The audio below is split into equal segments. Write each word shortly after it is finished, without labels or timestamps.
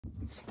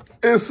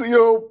It's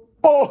your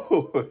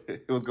boy.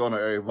 What's going on,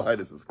 everybody?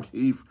 This is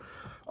Keith,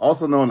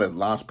 also known as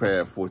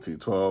Launchpad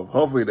 1412.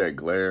 Hopefully that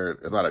glare,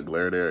 it's not a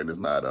glare there, and it's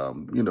not,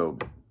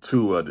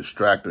 too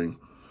distracting.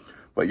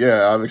 But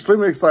yeah, I'm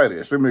extremely excited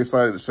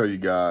to show you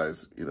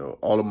guys,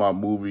 all of my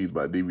movies,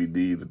 my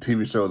DVDs, the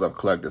TV shows I've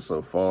collected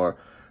so far.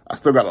 I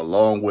still got a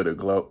long way to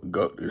go.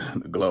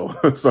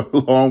 So a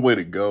long way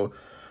to go.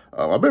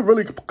 I've been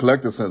really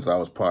collecting since I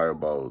was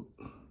probably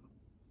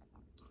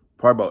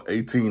about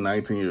 18,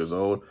 19 years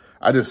old.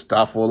 I just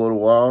stopped for a little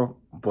while,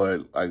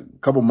 but like a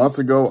couple months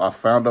ago, I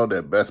found out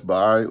that Best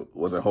Buy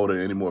wasn't holding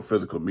any more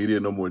physical media,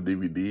 no more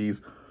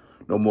DVDs,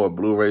 no more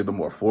Blu-rays, no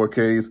more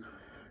 4Ks.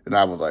 And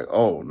I was like,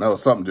 oh, no,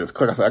 something just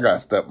clicked. I said, I got to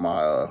step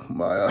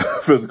my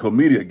physical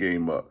media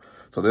game up.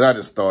 So then I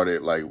just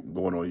started like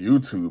going on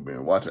YouTube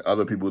and watching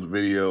other people's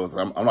videos.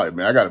 I'm like,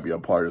 man, I got to be a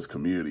part of this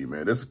community,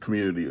 man. This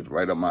community is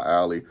right up my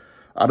alley.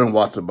 I done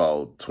watched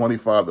about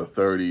 25 to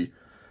 30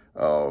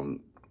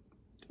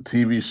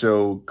 TV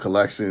show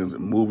collections,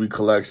 movie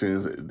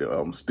collections,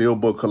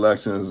 steelbook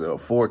collections,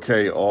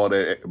 4K, all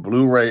that,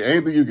 Blu-ray,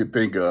 anything you can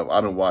think of.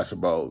 I done watched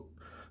about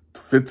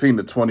 15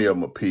 to 20 of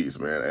them a piece,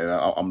 man. And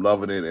I'm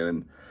loving it.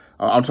 And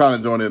I'm trying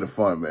to join in the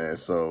fun, man.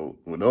 So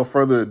with no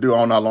further ado, I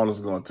don't know how long this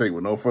is going to take.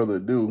 With no further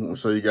ado, I'm going to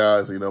show you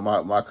guys,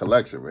 my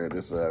collection, man.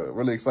 Just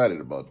really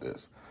excited about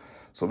this.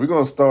 So we're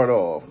going to start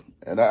off.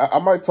 And I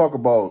might talk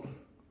about,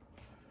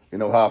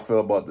 how I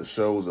feel about the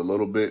shows a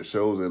little bit,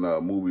 shows and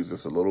movies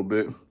just a little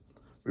bit.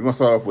 We're going to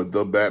start off with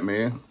The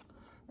Batman.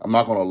 I'm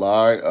not going to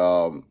lie.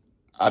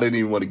 I didn't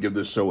even want to give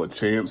this show a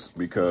chance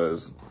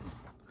because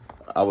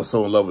I was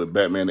so in love with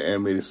Batman, the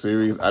animated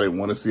series. I didn't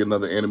want to see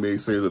another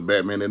animated series with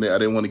Batman in it. I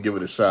didn't want to give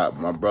it a shot.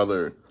 My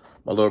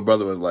little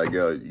brother was like,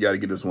 yo, you got to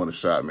give this one a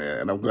shot, man.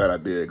 And I'm glad I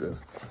did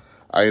because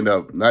I ended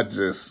up not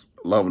just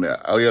loving it.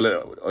 Oh,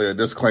 yeah,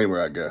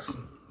 disclaimer, I guess.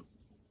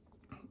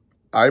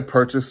 I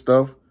purchase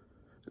stuff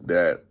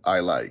that I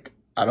like.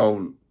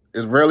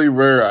 It's really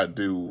rare I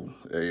do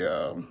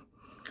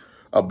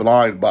a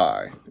blind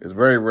buy. It's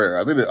very rare.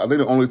 I think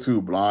the only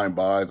two blind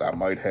buys I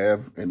might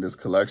have in this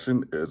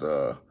collection is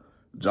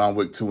John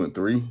Wick 2 and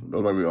 3.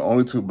 Those might be the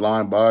only two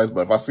blind buys,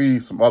 but if I see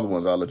some other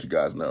ones, I'll let you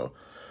guys know.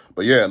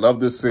 But yeah, I love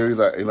this series.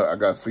 I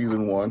got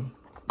season 1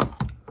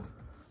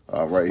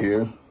 right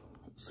here.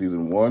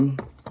 Season 1.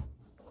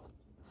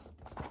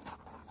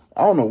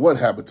 I don't know what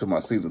happened to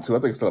my season 2. I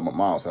think it's still at my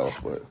mom's house,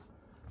 but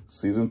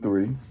season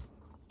 3,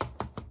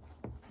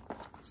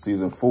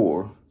 season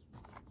 4,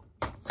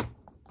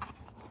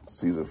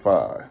 season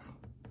 5.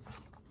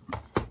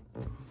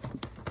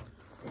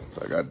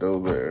 So I got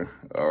those there.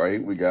 All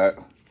right, we got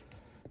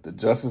the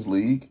Justice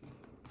League,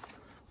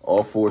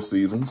 all 4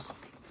 seasons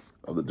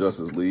of the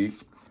Justice League.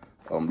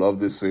 Love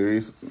this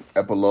series.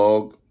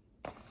 Epilogue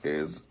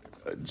is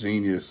a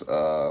genius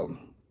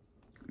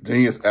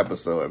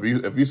episode.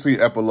 If you see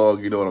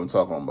Epilogue, you know what I'm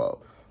talking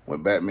about.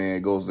 When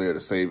Batman goes there to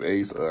save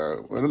Ace,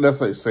 or well, not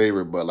necessarily save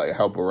her, but like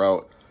help her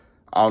out.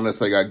 I don't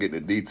necessarily got to get the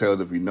details.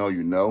 If you know,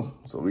 you know.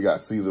 So we got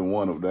season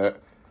 1 of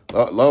that.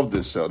 Love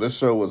this show. This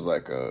show was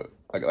like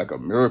a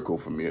miracle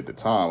for me at the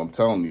time. I'm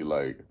telling you,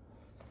 like,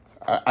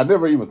 I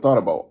never even thought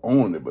about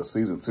owning it, but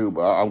season 2.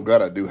 But I'm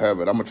glad I do have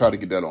it. I'm gonna try to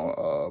get that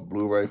on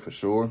Blu-ray for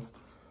sure.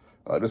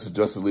 This is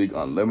Justice League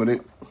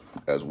Unlimited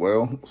as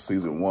well,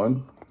 season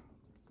 1.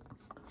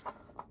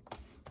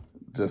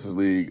 Justice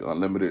League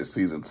Unlimited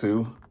season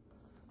 2.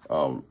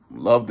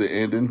 Love the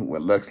ending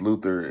when Lex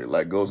Luthor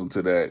like goes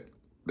into that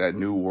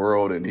new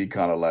world and he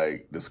kind of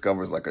like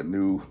discovers like a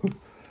new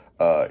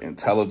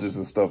intelligence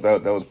and stuff.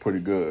 That was pretty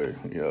good.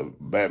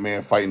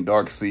 Batman fighting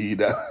Darkseid.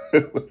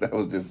 That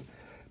was just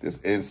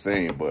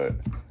insane. But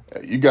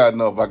you gotta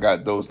know, if I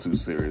got those 2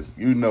 series,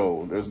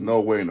 there's no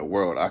way in the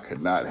world I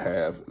could not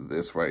have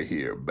this right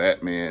here.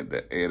 Batman,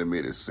 the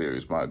animated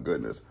series. My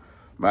goodness.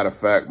 Matter of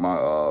fact, my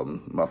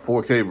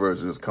 4K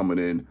version is coming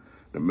in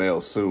the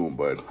mail soon,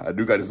 but I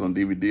do got this on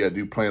DVD. I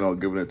do plan on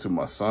giving it to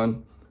my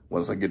son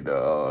once I get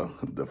the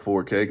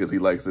 4K because he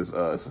likes this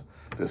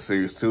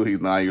series too. He's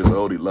 9 years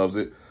old. He loves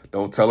it.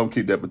 Don't tell him.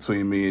 Keep that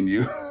between me and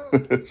you.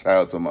 Shout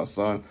out to my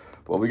son.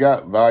 Well, we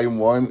got Volume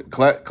 1.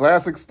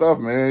 Classic stuff,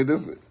 man.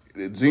 This is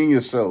a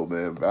genius show,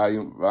 man.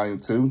 Volume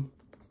 2.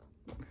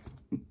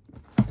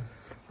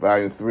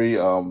 Volume 3.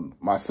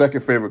 My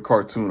second favorite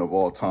cartoon of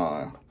all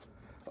time.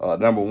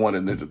 Number 1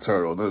 is Ninja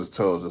Turtles. Ninja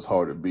Turtles is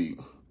hard to beat.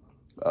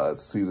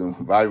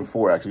 Volume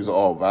 4, actually. These are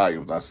all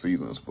volumes, not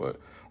seasons, but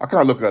I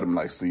kind of look at them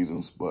like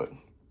seasons, but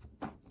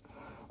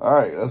all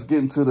right, let's get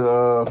into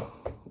the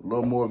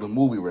little more of the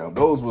movie round.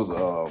 Those was,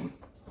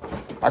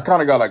 I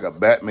kind of got like a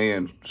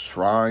Batman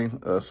shrine,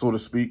 so to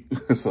speak.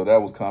 So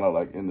that was kind of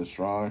like in the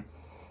shrine.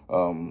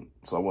 So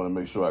I want to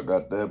make sure I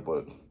got that,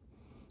 but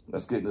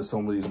let's get into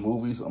some of these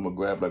movies. I'm going to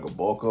grab like a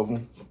bulk of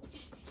them,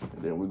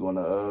 and then we're going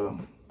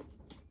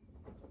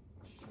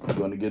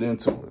to get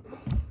into it.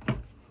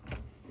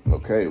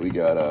 Okay, we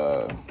got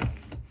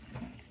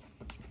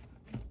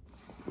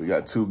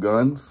Two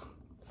Guns.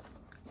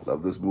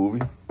 Love this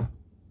movie.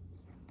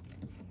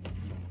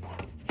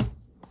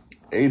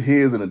 8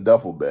 Heads in a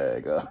Duffel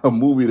Bag, a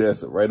movie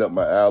that's right up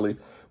my alley.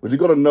 But you're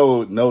going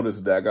to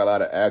notice that I got a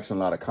lot of action, a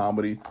lot of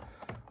comedy.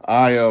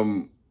 I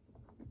am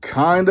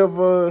kind of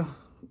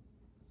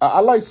I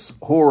like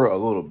horror a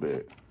little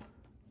bit.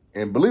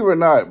 And believe it or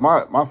not,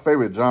 my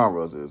favorite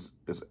genres is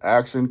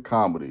action,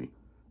 comedy.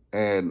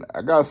 And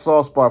I got a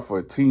soft spot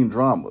for teen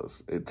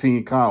dramas and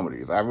teen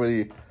comedies. I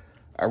really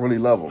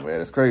love them, man.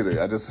 It's crazy.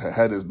 I just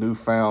had this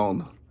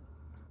newfound,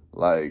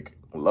 like,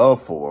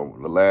 love for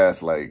them the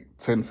last, like,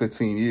 10,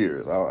 15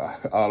 years. I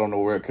don't know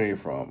where it came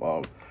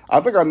from. I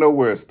think I know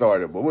where it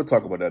started, but we'll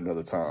talk about that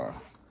another time.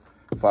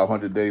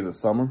 500 Days of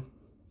Summer.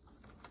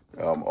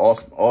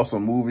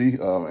 Awesome movie.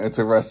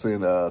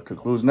 Interesting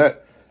conclusion.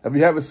 If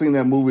you haven't seen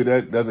that movie,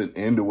 that doesn't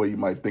end the way you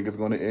might think it's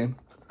going to end.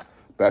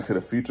 Back to the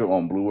Future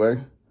on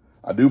Blu-ray.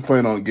 I do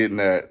plan on getting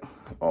that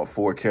on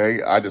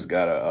 4K. I just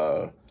got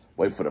to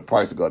wait for the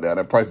price to go down.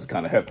 That price is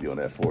kind of hefty on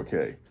that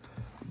 4K.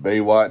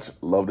 Baywatch,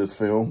 love this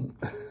film.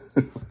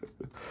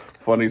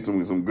 Funny,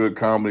 some good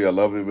comedy. I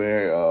love it,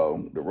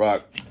 man. The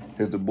Rock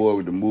hits the boy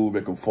with the move,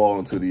 make him fall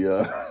into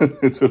the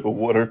into the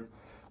water.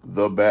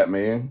 The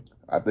Batman.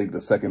 I think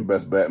the second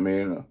best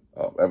Batman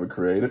ever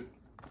created.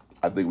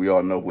 I think we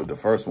all know what the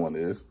first one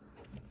is.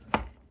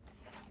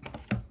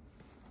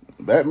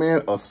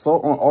 Batman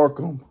Assault on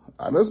Arkham.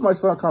 I know this might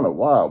sound kind of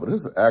wild, but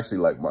this is actually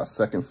like my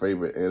second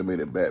favorite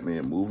animated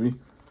Batman movie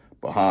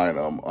behind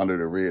Under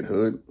the Red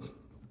Hood.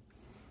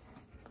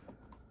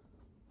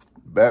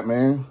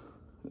 Batman,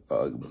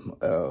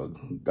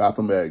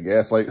 Gotham at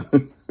Gaslight.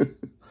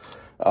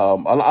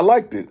 I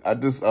liked it. I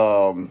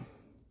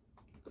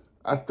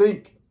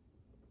think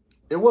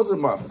it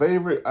wasn't my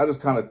favorite. I just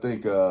kind of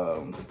think,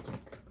 I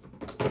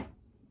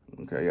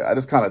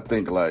just kind of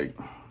think like,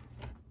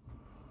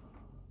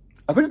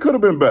 I think it could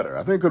have been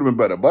better.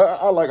 But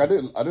I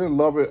didn't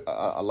love it.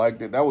 I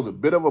liked it. That was a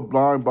bit of a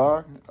blind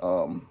buy.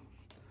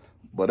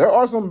 But there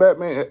are some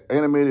Batman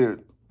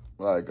animated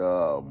like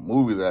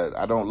movies that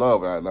I don't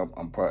love. And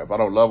if I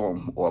don't love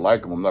them or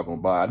like them, I'm not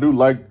gonna buy. I do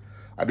like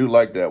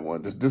that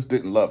one. Just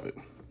didn't love it.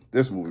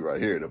 This movie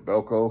right here, the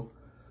Belko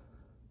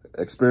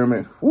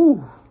Experiment.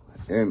 Whoo,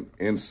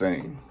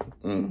 insane.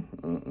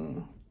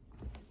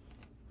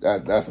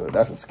 That's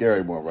a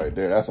scary one right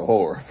there. That's a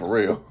horror, for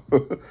real.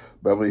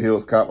 Beverly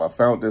Hills Cop. I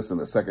found this in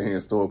a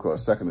secondhand store called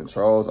Second and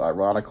Charles,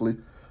 ironically.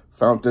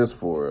 Found this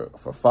for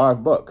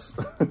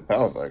 $5. I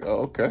was like,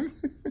 oh, okay.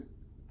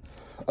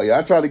 Oh, yeah,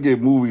 I try to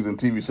get movies and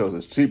TV shows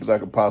as cheap as I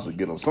can possibly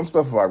get them. Some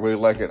stuff, if I really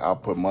like it, I'll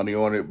put money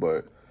on it,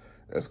 but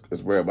it's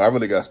rare. But I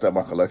really got to step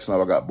my collection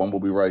up. I got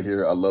Bumblebee right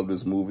here. I love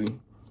this movie.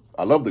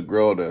 I love the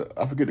girl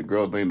I forget the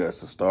girl's name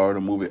that's the star in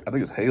the movie. I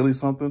think it's Haley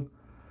something.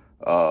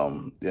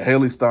 Yeah,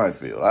 Haley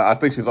Steinfeld. I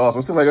think she's awesome.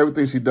 It seems like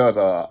everything she does,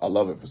 I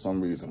love it for some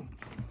reason.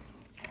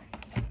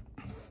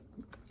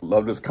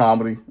 Love this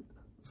comedy,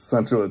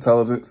 Central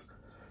Intelligence.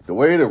 The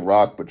way The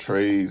Rock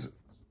portrays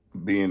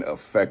being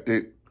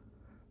affected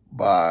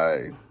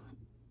by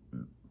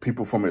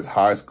people from his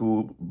high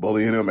school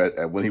bullying him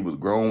at when he was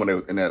grown, when they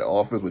were in that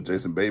office with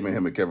Jason Bateman,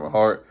 him and Kevin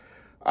Hart.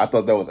 I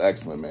thought that was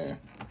excellent, man.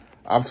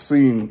 I've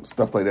seen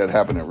stuff like that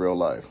happen in real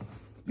life.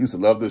 Used to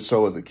love this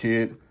show as a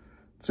kid.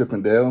 Chip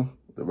and Dale,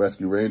 the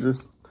Rescue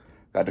Rangers.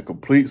 Got the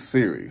complete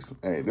series.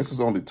 Hey, this was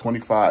only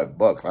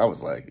 $25. I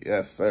was like,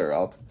 yes, sir.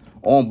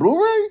 On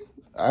Blu-ray?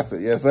 I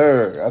said, yes,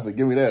 sir. I said,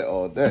 give me that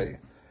all day.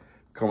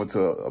 Coming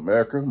to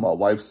America, my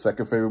wife's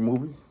second favorite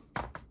movie.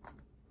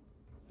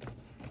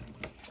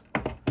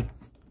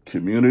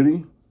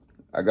 Community.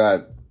 I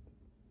got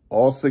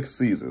all 6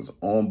 seasons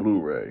on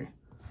Blu-ray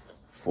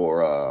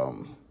for,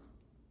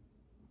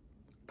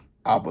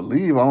 I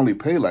believe I only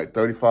paid like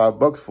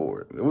 $35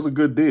 for it. It was a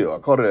good deal. I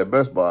caught it at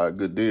Best Buy, a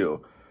good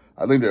deal.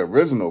 I think the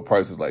original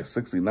price is like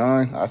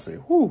 $69. I said,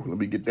 whew, let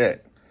me get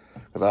that.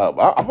 Because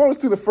I've only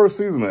seen the first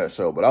season of that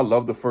show, but I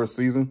love the first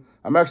season.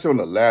 I'm actually on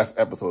the last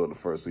episode of the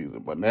first season,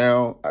 but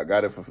now I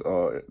got it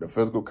for the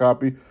physical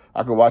copy.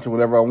 I can watch it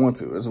whenever I want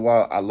to. This is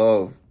why I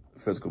love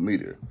physical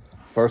media.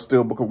 First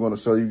steelbook I'm going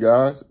to show you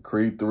guys,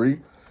 Creed 3.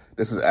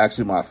 This is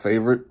actually my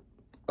favorite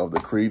of the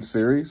Creed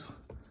series.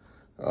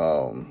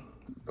 Don't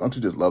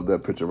you just love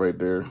that picture right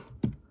there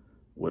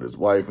with his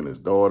wife and his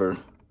daughter?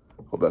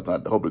 Hope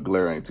the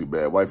glare ain't too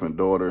bad. Wife and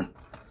daughter.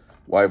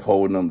 Wife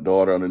holding them,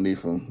 daughter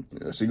underneath him.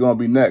 She gonna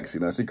be next,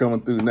 she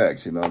coming through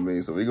next, you know what I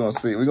mean? So we're gonna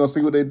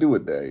see what they do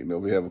with that.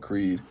 We have a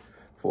Creed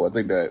 4. I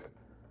think that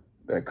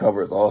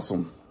cover is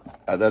awesome.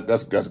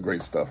 That's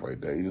great stuff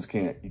right there. You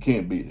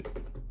can't beat it.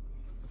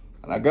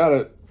 And I got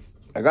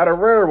a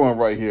rare one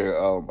right here.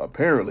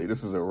 Apparently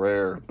this is a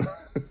rare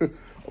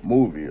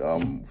movie,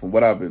 from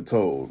what I've been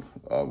told.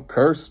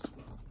 Cursed,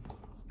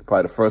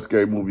 probably the first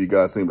scary movie you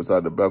guys seen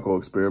beside the Belko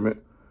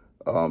Experiment.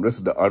 This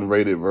is the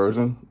unrated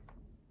version.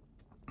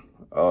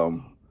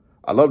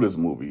 I love this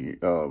movie.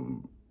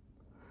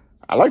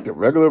 I like the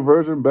regular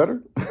version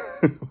better.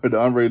 The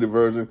unrated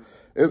version,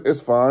 it's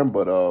fine,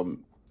 but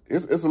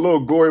it's a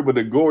little gory, but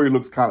the gory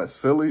looks kind of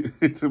silly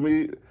to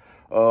me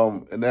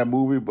in that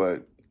movie.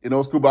 But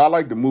it's cool. But I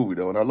like the movie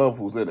though, and I love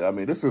who's in it. I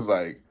mean, this is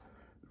like,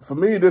 for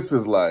me, this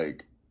is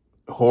like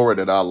horror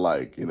that I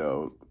like.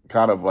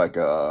 Kind of like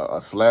a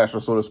slasher,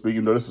 so to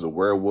speak. This is a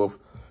werewolf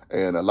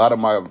And a lot of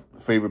my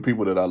favorite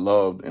people that I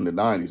loved in the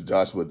 90s,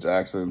 Joshua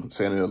Jackson,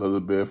 Shannon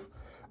Elizabeth,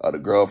 the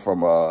girl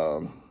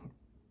from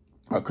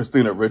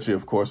Christina Ricci,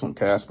 of course, from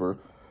Casper.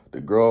 The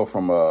girl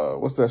from,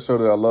 what's that show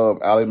that I love?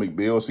 Ally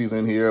McBeal, she's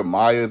in here.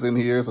 Maya's in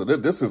here. So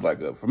this is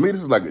like for me,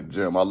 this is like a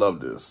gem. I love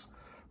this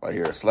right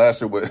here.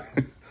 Slasher with,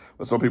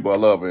 with some people I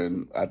love.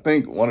 And I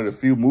think one of the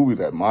few movies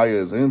that Maya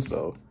is in.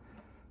 So,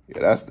 yeah,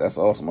 that's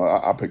awesome.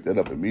 I picked that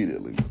up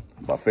immediately.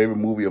 My favorite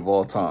movie of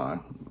all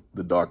time,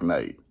 The Dark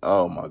Knight.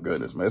 Oh, my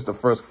goodness, man. It's the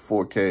first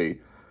 4K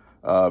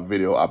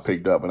video I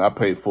picked up, and I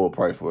paid full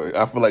price for it.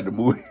 I feel like the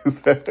movie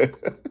is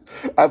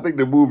I think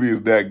the movie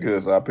is that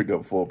good, so I picked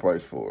up full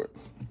price for it.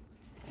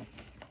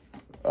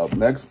 Up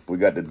next, we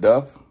got The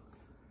Duff.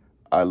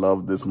 I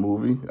love this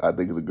movie. I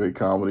think it's a great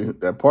comedy.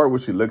 That part where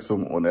she licks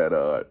him on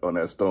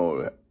that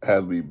stone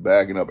has me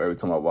bagging up every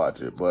time I watch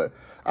it. But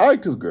I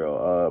like this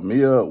girl,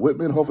 Mia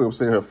Whitman. Hopefully I'm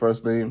saying her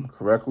first name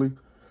correctly.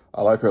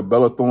 I like her.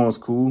 Bella Thorne's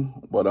cool,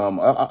 but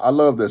I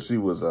love that she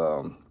was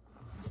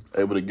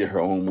able to get her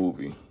own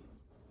movie.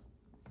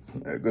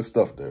 Yeah, good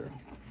stuff there.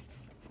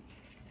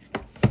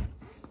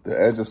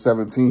 The Edge of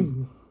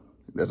 17.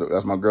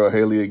 That's my girl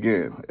Haley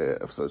again. Yeah,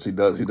 so he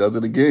does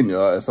it again,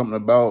 y'all. It's something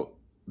about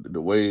the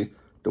way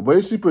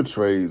she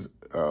portrays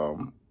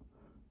her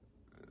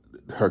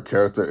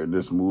character in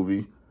this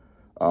movie.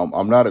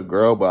 I'm not a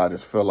girl, but I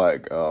just feel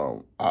like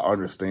I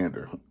understand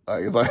her.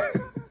 It's like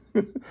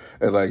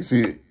it's like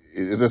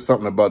it's just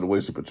something about the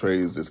way she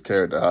portrays this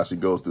character, how she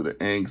goes through the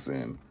angst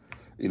and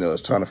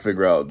is trying to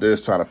figure out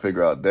this, trying to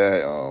figure out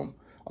that.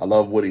 I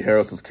love Woody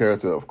Harrelson's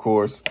character, of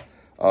course.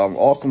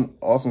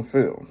 Awesome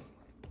film.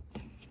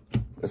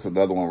 It's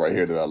another one right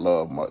here that I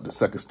love. The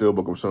second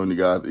steelbook I'm showing you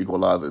guys,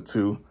 Equalizer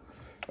 2.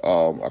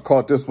 I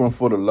caught this one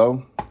for the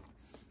low.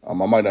 I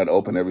might not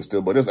open every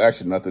steelbook, but there's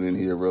actually nothing in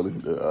here really.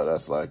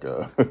 That's like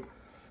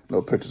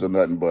no pictures or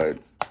nothing, but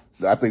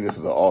I think this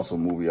is an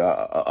awesome movie.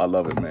 I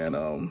love it, man.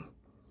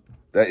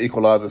 That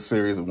Equalizer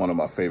series is one of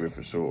my favorite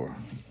for sure.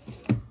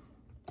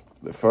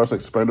 The first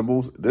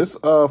Expendables. This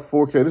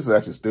 4K, this is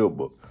actually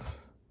steelbook.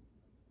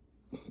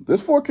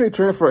 This 4K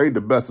transfer ain't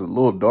the best. It's a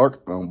little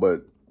dark,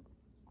 but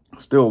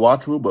still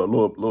watchable, but a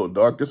little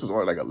dark. This was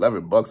only like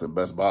 $11 at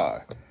Best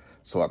Buy.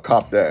 So I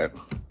copped that.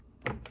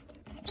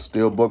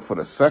 Steelbook for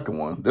the second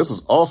one. This was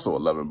also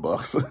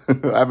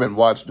 $11. I haven't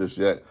watched this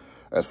yet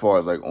as far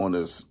as like on the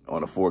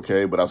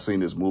 4K, but I've seen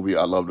this movie.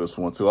 I love this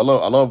one too. I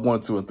love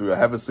 1, 2, and 3. I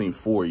haven't seen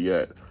 4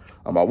 yet.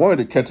 I wanted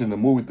to catch it in the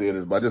movie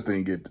theaters, but I just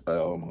didn't get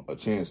a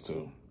chance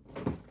to.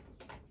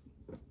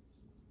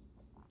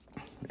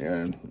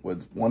 And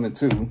with 1 and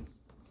 2,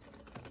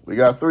 we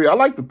got 3. I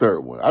like the third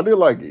one. I did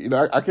like it.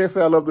 I can't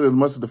say I loved it as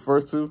much as the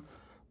first 2,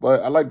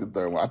 but I like the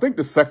third one. I think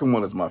the second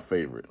one is my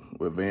favorite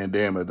with Van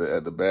Damme as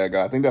the bad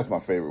guy. I think that's my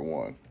favorite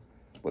one.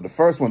 But the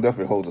first one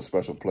definitely holds a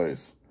special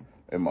place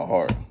in my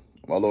heart.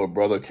 My little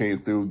brother came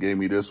through, gave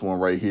me this one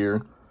right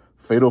here.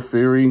 Fatal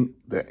Fury,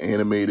 the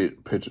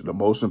animated picture, the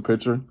motion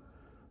picture,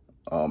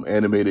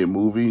 animated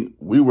movie.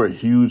 We were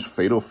huge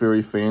Fatal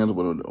Fury fans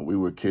when we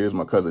were kids.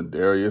 My cousin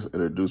Darius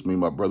introduced me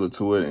and my brother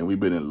to it, and we've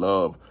been in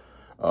love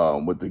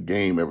with the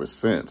game ever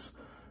since.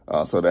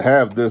 So to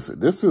have this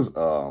is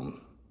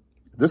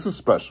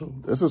special.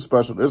 This is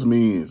special. This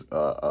means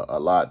a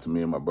lot to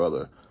me and my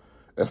brother.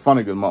 It's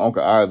funny because my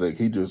Uncle Isaac,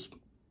 this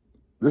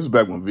is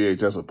back when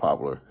VHS was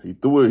popular. He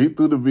threw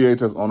the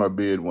VHS on our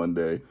bed one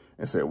day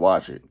and said,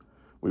 "Watch it."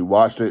 We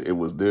watched it. It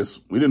was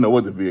this. We didn't know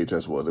what the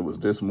VHS was. It was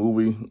this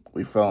movie.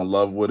 We fell in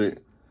love with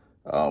it.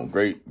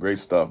 Great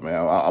stuff,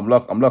 man.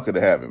 I'm lucky to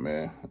have it,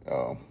 man.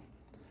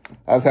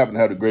 I just happen to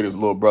have the greatest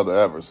little brother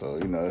ever, so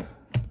that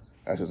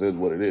just is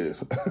what it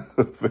is.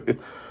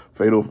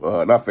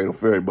 Not Fatal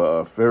Fury,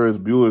 but Ferris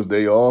Bueller's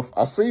Day Off.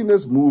 I seen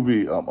this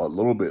movie a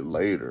little bit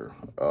later.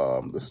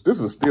 This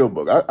is a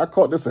steelbook. I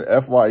caught this at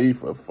FYE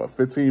for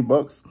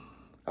 $15.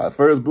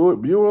 Ferris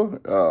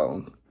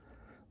Bueller,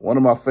 one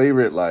of my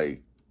favorite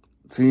like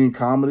teen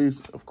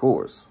comedies, of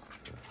course.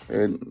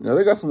 And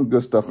they got some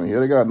good stuff in here.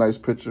 They got a nice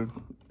picture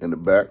in the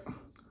back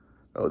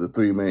of the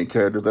 3 main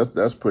characters.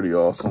 That's pretty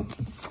awesome.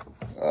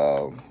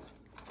 But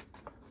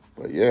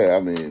yeah,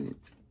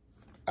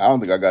 I don't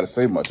think I got to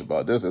say much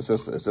about this. It's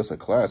just a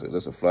classic.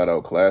 It's a flat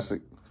out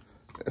classic.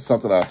 It's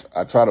something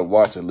I try to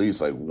watch at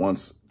least like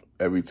once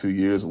every 2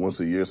 years, once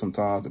a year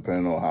sometimes,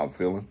 depending on how I'm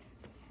feeling.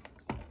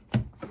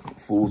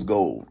 Fool's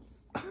Gold.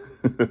 I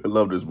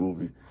love this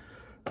movie.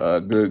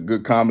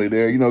 Good comedy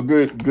there.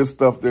 Good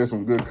stuff there.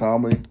 Some good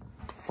comedy.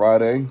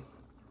 Friday,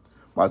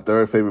 my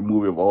 3rd favorite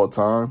movie of all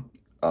time.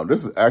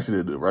 This is actually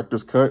the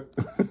director's cut.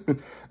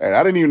 And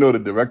I didn't even know the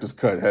director's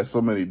cut has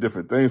so many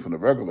different things from the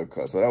regular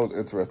cut. So that was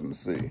interesting to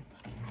see.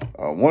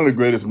 One of the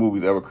greatest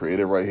movies ever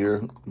created right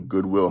here,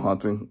 Good Will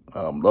Hunting.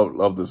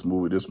 Love this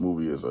movie. This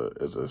movie is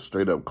a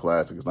straight up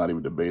classic. It's not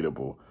even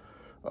debatable.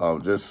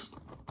 Just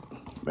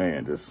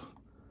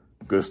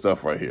good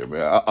stuff right here,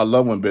 man. I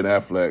love when Ben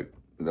Affleck,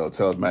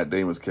 tells Matt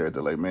Damon's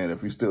character, like, man,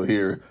 if you're still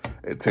here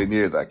in 10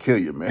 years, I kill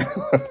you, man.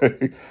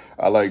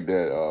 I like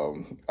that.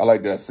 I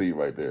like that scene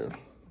right there.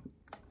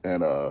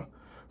 And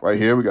right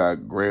here we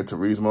got Gran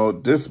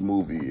Turismo. This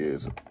movie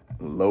is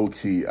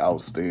low-key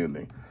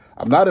outstanding.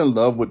 I'm not in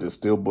love with the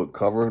steelbook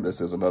cover.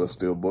 This is another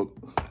steelbook.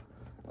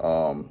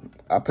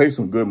 I paid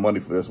some good money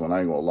for this one,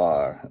 I ain't gonna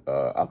lie,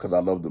 because I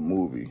love the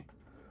movie.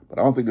 But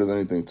I don't think there's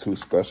anything too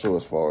special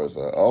as far as,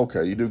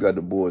 okay, you do got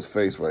the boy's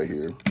face right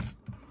here,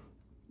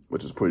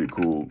 which is pretty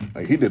cool.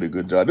 Like, he did a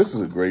good job. This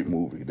is a great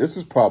movie. This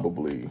is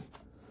probably,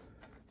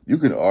 you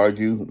can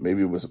argue,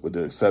 maybe with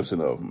the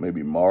exception of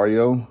maybe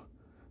Mario,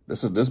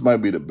 this might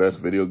be the best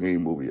video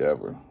game movie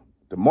ever.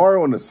 The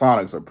Mario and the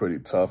Sonics are pretty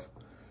tough,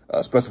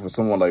 especially for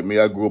someone like me.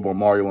 I grew up on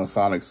Mario and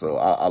Sonic, so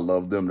I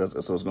love them.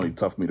 So it's going to be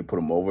tough for me to put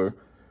them over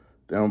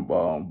them.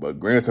 But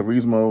Gran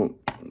Turismo,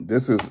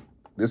 this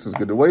is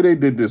good. The way they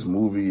did this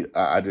movie,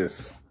 I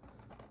just,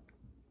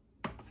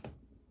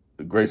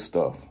 great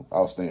stuff,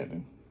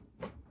 outstanding.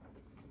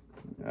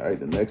 All right,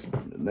 the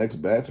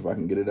next batch, if I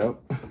can get it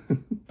out.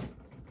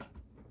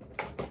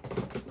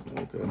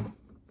 Okay.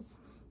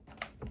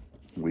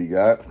 We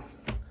got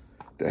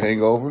The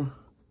Hangover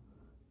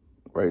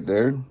right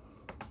there.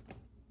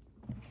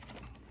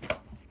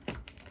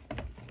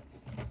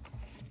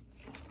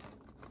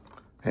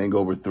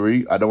 Hangover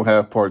 3. I don't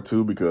have part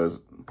 2 because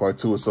part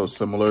 2 is so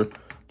similar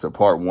to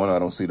part 1. I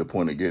don't see the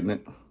point of getting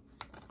it.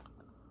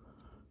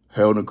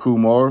 Harold and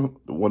Kumar,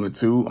 1 and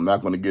 2. I'm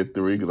not going to get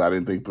 3 because I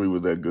didn't think 3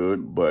 was that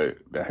good. But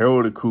the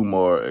Harold and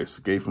Kumar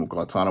Escape from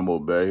Guantanamo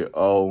Bay,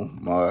 oh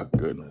my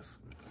goodness.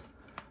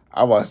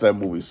 I watched that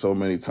movie so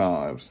many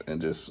times and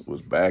just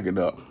was bagging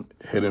up.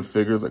 Hidden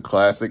Figures, a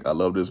classic. I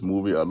love this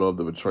movie. I love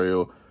the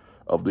portrayal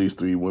of these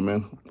 3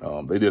 women.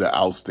 They did an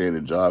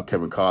outstanding job.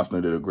 Kevin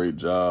Costner did a great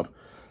job.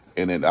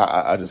 And then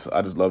I just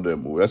love that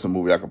movie. That's a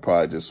movie I could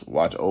probably just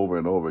watch over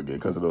and over again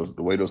because of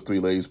the way those 3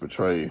 ladies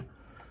portray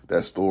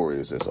that story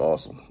is just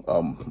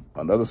awesome.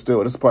 Another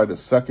still, this is probably the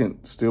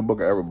second steelbook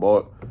I ever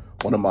bought.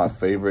 One of my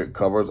favorite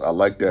covers. I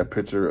like that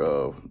picture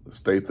of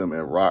Statham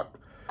and Rock,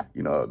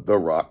 you know, The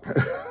Rock,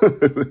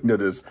 you know,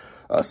 just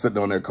sitting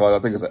on their car. I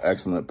think it's an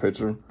excellent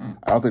picture.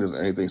 I don't think there's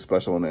anything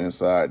special on the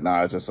inside.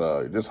 Nah, it's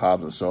just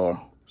Hobbs and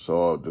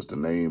Shaw, just the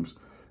names,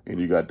 and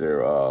you got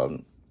their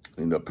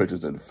you know,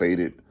 pictures that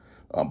faded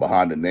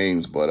behind the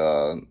names. But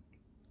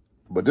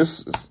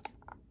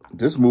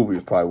this movie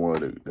is probably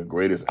one of the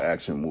greatest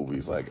action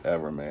movies like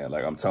ever, man.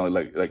 Like I'm telling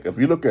you, like if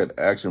you look at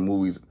action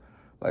movies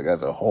like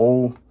as a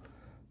whole,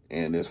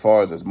 and as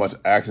far as much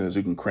action as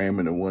you can cram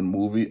into one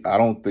movie, I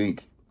don't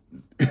think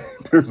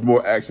there's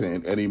more action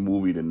in any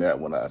movie than that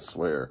one, I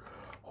swear.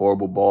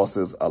 Horrible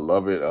Bosses, I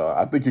love it.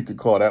 I think you could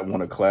call that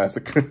one a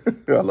classic.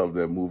 I love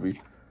that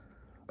movie.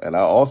 And I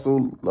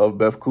also love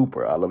Beth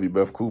Cooper. I love you,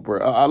 Beth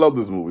Cooper. I love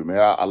this movie,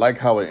 man. I like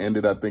how it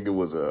ended. I think it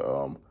was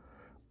a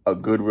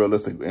good,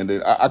 realistic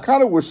ending. I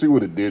kind of wish she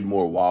would have did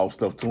more wild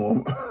stuff to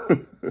him.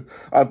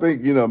 I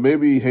think, you know,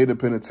 maybe Hayden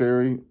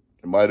Panettiere,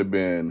 it might have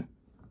been,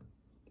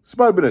 she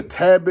might have been a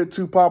tad bit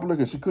too popular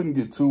because she couldn't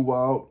get too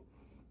wild,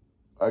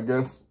 I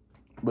guess.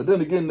 But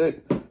then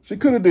again, she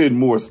could have did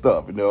more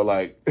stuff, you know,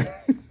 like,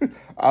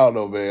 I don't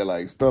know, man,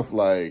 like stuff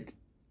like,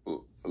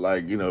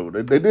 you know,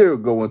 they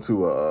did go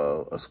into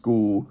a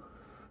school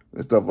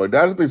and stuff like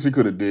that. I just think she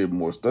could have did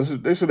more stuff.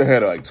 They should have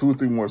had like 2 or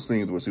 3 more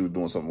scenes where she was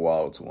doing something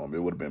wild to him. It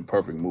would have been a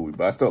perfect movie,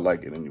 but I still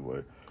like it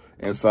anyway.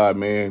 Inside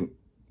Man,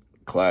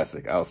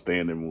 classic,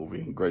 outstanding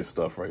movie. Great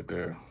stuff right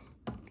there.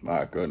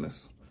 My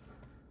goodness.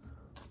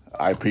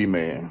 IP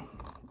Man,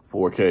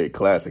 4K,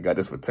 classic. Got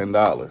this for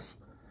 $10.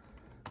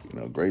 You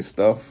know, great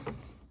stuff.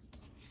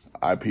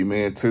 IP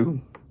Man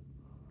 2,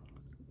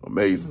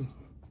 amazing.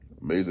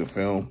 Amazing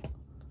film.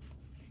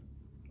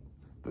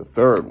 The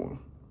third one,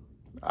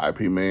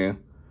 IP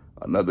Man,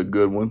 another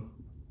good one.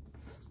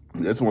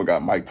 This one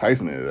got Mike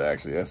Tyson in it,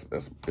 actually.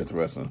 That's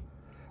interesting.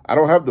 I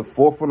don't have the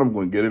 4th one. I'm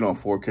going to get it on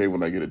 4K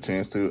when I get a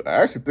chance to. I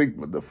actually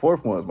think the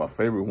 4th one is my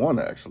favorite one,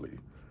 actually,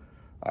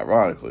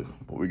 ironically.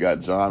 But we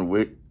got John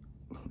Wick,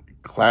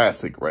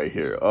 classic right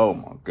here. Oh,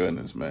 my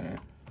goodness, man.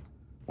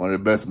 One of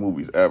the best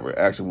movies ever,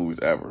 action movies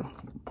ever.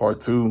 Part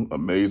 2,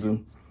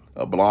 amazing.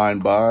 A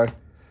Blind Buy.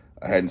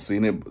 I hadn't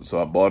seen it, so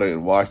I bought it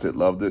and watched it,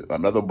 loved it.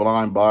 Another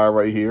blind buy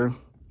right here,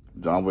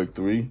 John Wick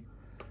 3,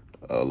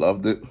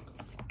 loved it.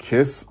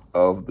 Kiss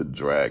of the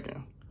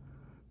Dragon.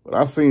 But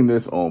I seen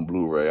this on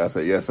Blu-ray. I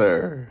said, yes,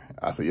 sir.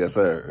 I said, yes,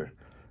 sir.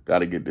 Got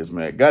to get this,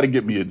 man. Got to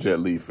get me a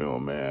Jet Li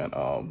film, man.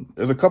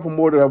 There's a couple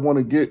more that I want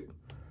to get.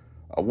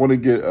 I want to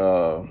get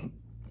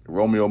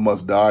Romeo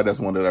Must Die. That's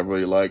one that I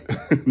really like.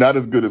 Not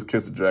as good as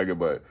Kiss the Dragon,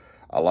 but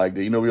I liked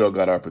it. You know, we all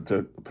got our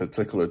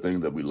particular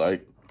things that we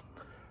like.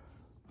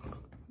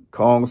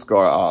 Kong Skull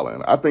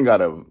Island. I think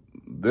out of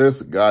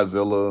this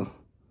Godzilla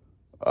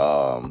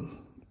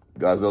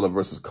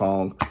versus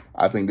Kong,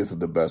 I think this is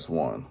the best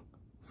one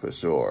for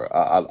sure.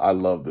 I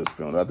love this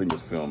film. I think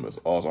this film is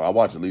awesome. I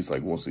watch at least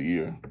like once a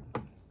year.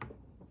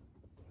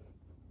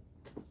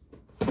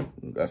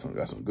 Got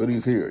some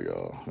goodies here,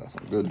 y'all. Got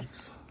some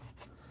goodies.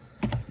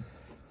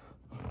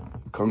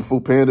 Kung Fu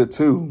Panda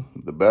 2,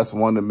 the best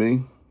one to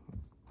me.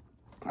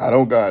 I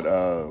don't got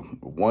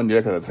one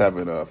yet because I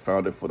haven't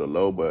found it for the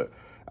low, but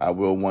I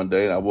will one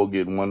day, and I will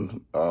get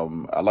one.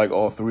 I like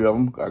all 3 of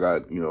them. I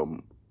got, you know,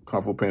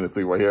 Kung Fu Panda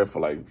 3 right here for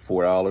like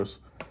 $4.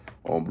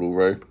 on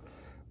Blu-ray.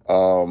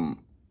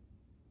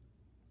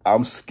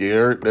 I'm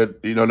scared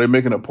that, they're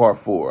making a part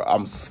 4.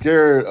 I'm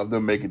scared of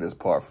them making this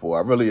part 4.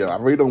 I really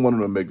don't want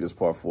them to make this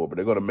part 4, but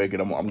they're going to make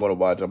it. I'm going to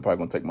watch it. I'm probably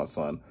going to take my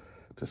son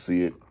to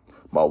see it.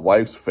 My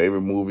wife's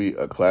favorite movie,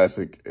 a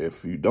classic.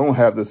 If you don't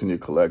have this in your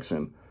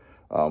collection,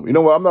 you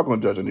know what? I'm not going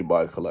to judge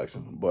anybody's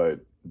collection, but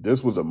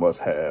this was a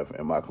must-have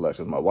in my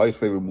collection. My wife's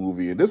favorite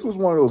movie, and this was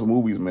one of those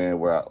movies, man,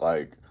 where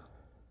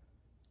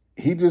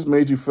he just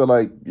made you feel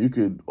like you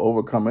could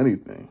overcome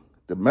anything.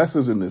 The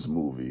message in this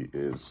movie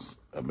is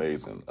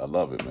amazing. I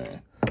love it,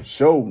 man.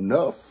 Show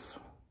enough.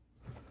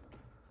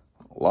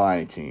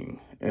 Lion King,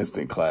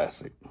 instant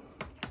classic.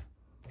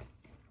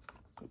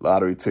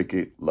 Lottery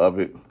Ticket, love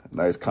it.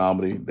 Nice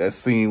comedy. That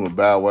scene with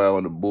Bow Wow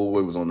and the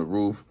boy was on the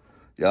roof,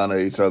 yelling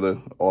at each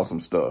other,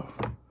 awesome stuff.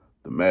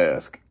 The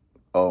Mask,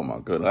 oh my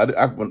goodness.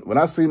 When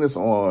I seen this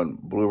on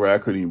Blu-ray, I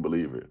couldn't even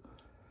believe it.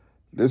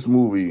 This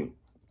movie,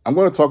 I'm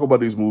going to talk about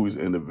these movies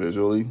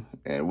individually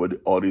and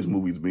what all these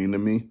movies mean to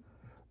me.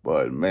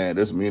 But man,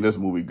 this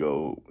movie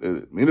go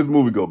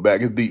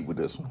back. It's deep with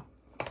this one.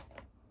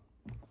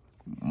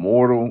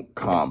 Mortal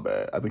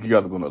Kombat. I think you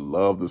guys are gonna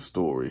love the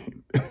story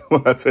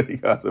when I tell you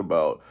guys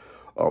about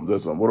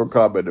this one. Mortal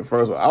Kombat, the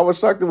first one. I was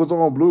shocked it was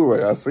on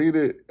Blu-ray. I seen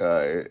it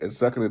in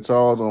Second and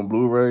Charles on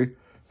Blu-ray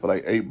for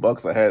like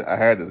 $8.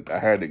 I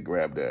had to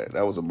grab that.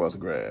 That was a must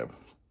grab.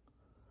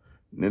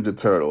 Ninja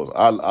Turtles.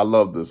 I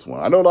love this one.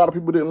 I know a lot of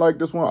people didn't like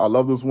this one. I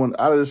love this one.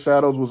 Out of the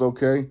Shadows was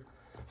okay.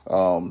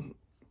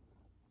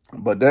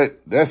 But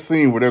that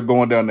scene where they're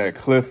going down that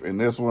cliff in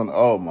this one,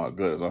 oh my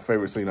goodness, my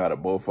favorite scene out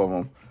of both of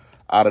them.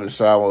 Out of the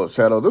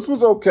Shadow. This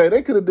was okay.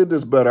 They could have did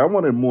this better. I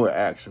wanted more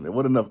action. There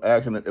wasn't enough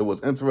action. It was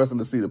interesting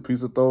to see the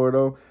pizza thrower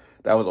though.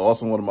 That was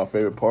also one of my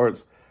favorite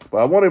parts. But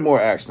I wanted more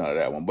action out of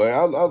that one. But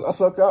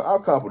I'll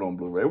cop it on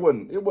Blu-ray.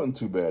 It wasn't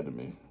too bad to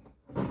me.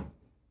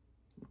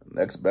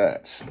 Next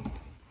batch.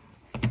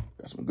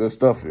 Got some good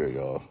stuff here,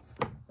 y'all.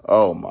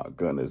 Oh my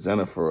goodness,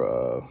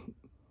 Jennifer.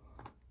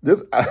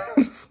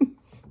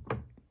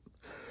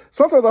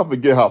 Sometimes I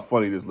forget how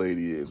funny this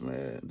lady is,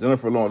 man.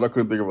 Jennifer Lawrence, I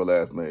couldn't think of her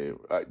last name.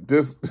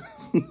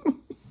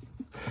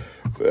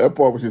 That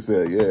part where she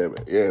said, yeah,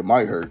 it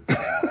might hurt.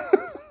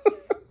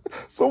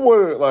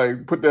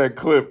 Someone put that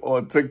clip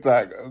on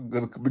TikTok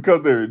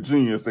because they're a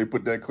genius. They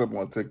put that clip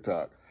on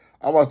TikTok.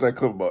 I watched that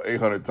clip about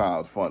 800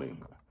 times. Funny.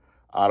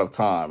 Out of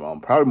Time.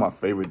 Probably my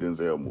favorite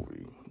Denzel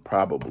movie.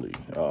 Probably.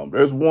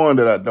 There's one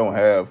that I don't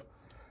have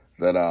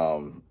that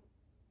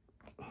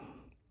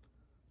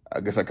I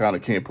guess I kind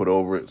of can't put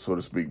over it, so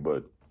to speak,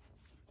 but,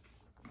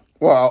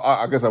 well,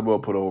 I guess I will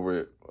put over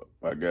it,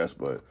 I guess,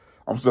 but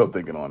I'm still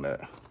thinking on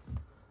that.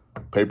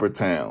 Paper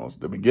Towns.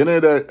 The beginning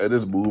of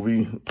this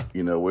movie,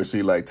 where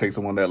she, takes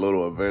them on that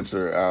little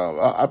adventure,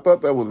 I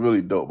thought that was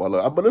really dope.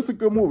 But it's a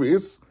good movie.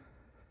 It's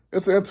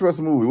an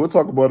interesting movie. We'll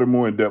talk about it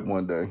more in depth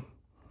one day.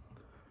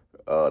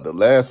 The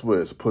Last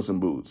Wish, Puss in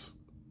Boots.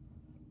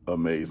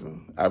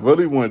 Amazing. I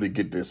really wanted to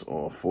get this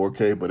on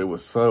 4K, but it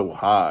was so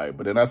high.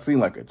 But then I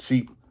seen, a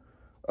cheap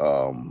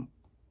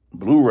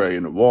Blu-ray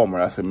in the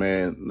Walmart. I said,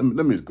 man,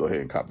 let me just go ahead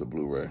and cop the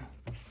Blu-ray.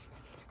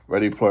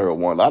 Ready Player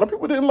One. A lot of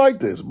people didn't like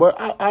this, but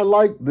I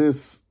like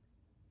this.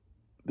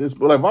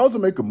 But if I was to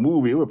make a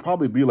movie, it would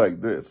probably be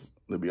like this.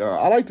 To be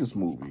honest, I like this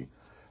movie.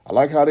 I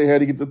like how they had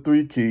to get the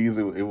 3 keys.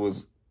 It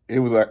was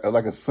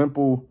like a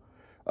simple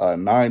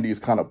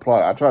 90s kind of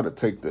plot. I tried to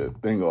take the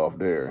thing off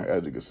there,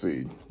 as you can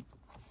see.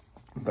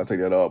 I take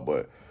that off,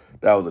 but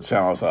that was a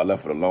challenge, so I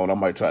left it alone. I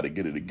might try to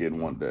get it again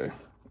one day.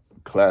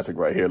 Classic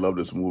right here. Love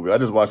this movie. I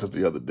just watched this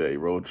the other day,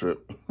 Road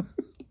Trip.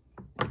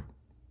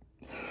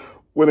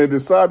 When they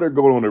decide they're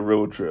going on a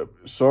road trip,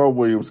 Sean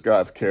William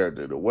Scott's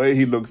character, the way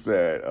he looks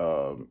at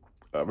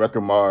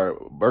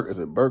Breckenmeyer, is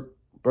it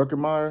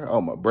Berkemeyer?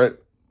 Oh my,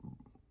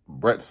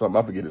 Brett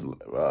something. I forget his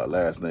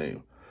last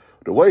name.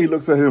 The way he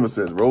looks at him and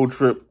says road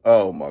trip,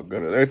 oh my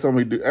goodness.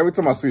 Every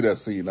time I see that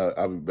scene,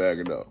 I'll be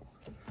bagging up.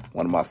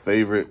 One of my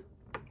favorite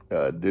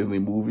Disney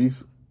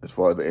movies as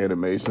far as the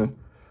animation.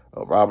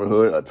 Robin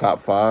Hood, a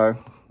top 5.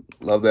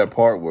 Love that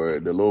part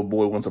where the little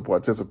boy wants to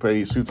participate.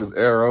 He shoots his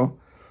arrow,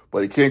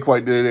 but he can't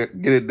quite get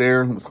it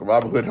there. So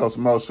Robin Hood helps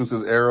him out, shoots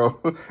his arrow,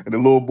 and the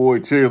little boy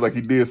cheers like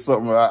he did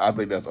something. I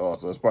think that's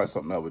awesome. It's probably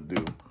something I would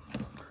do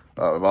if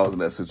I was in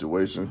that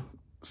situation.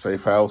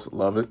 Safe House,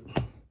 love it.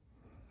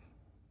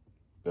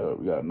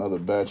 We got another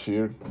batch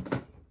here.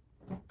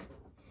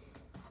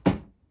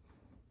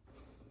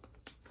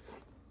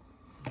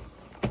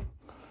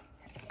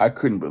 I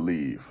couldn't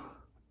believe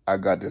I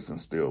got this in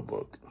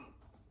Steelbook.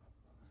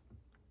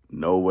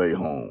 No Way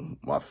Home,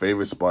 my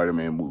favorite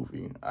Spider-Man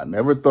movie. I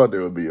never thought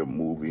there would be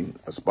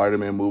a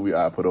Spider-Man movie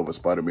I put over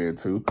Spider-Man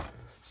 2,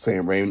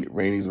 Sam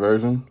Raimi's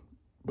version.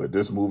 But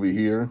this movie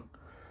here,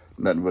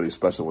 nothing really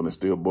special on the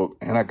Steelbook.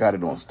 And I got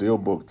it on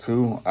Steelbook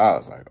too. I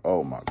was like,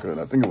 oh my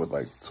goodness. I think it was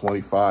like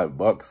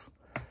 $25.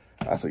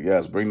 I said,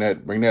 yes, bring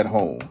that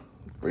home.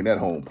 Bring that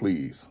home,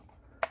 please.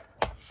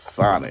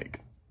 Sonic.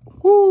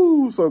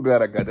 Woo, so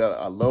glad I got that.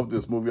 I love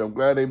this movie. I'm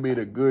glad they made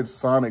a good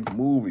Sonic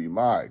movie.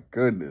 My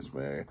goodness,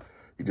 man.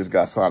 You just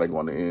got Sonic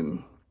on the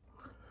end.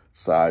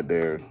 side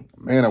there.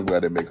 Man, I'm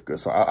glad they make a good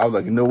Sonic. I was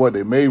like, you know what?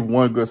 They made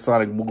one good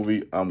Sonic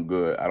movie. I'm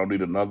good. I don't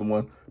need another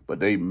one. But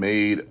they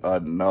made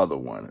another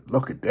one.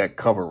 Look at that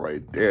cover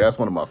right there. That's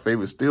one of my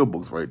favorite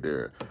steelbooks right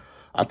there.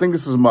 I think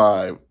this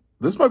might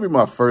be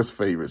my first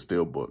favorite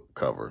steelbook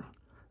cover.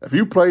 If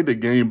you played the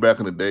game back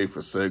in the day for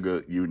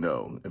Sega, you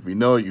know. If you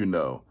know, you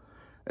know.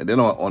 And then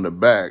on the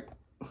back,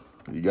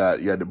 you got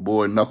the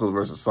boy Knuckles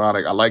versus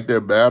Sonic. I like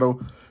their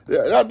battle.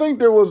 Yeah, I think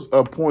there was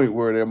a point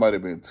where there might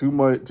have been too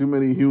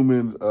many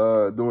humans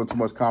doing too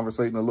much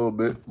conversating a little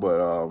bit,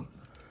 but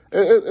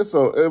it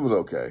was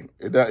okay.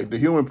 The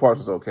human part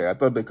was okay. I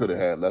thought they could have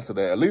had less of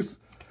that. At least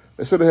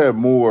they should have had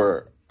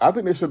more. I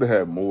think they should have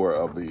had more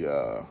of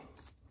the.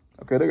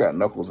 Okay, they got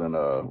Knuckles and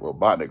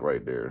Robotnik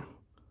right there.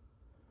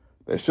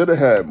 They should have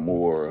had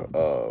more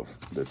of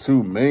the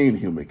two main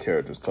human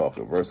characters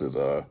talking versus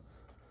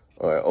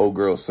old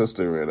girl's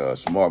sister and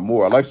Shamar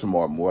Moore. I like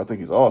Shamar Moore. I think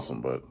he's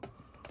awesome, but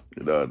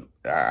you know,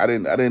 I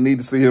didn't need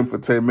to see him for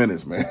 10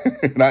 minutes, man.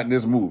 Not in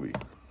this movie.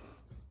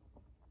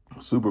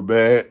 Super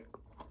bad.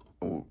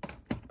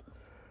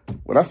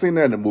 When I seen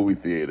that in the movie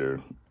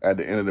theater, at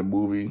the end of the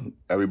movie,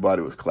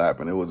 everybody was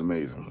clapping. It was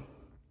amazing.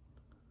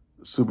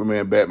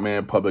 Superman,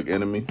 Batman, Public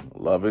Enemy.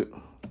 Love it.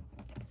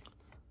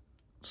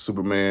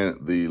 Superman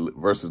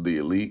versus the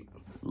Elite.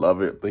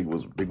 Love it. Think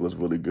it was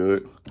really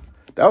good.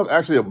 That was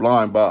actually a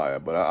blind buy,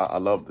 but I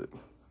loved it.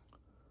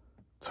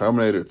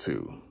 Terminator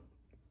 2.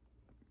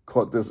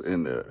 Caught this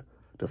in the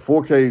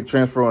 4K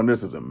transfer on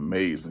this is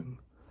amazing.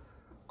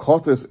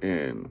 Caught this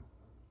in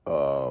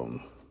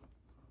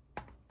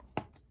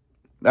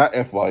not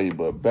FYE,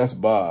 but Best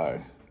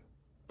Buy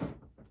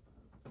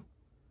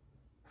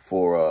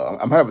for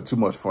I'm having too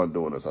much fun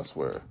doing this, I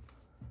swear.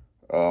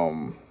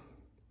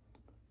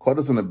 Caught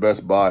this in the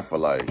Best Buy for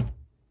like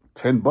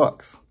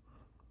 $10.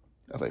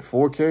 That's like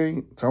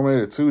 4K,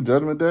 Terminator 2,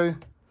 Judgment Day.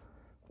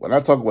 When I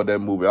talk about that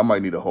movie, I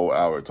might need a whole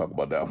hour to talk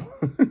about that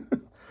one.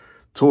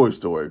 Toy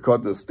Story.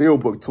 Caught the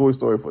Steelbook Toy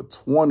Story for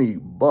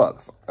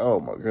 $20.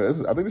 Oh my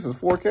God. I think this is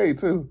 4K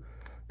too.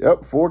 Yep,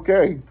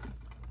 4K.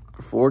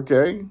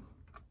 4K.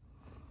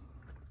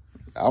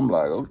 I'm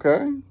like,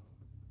 okay.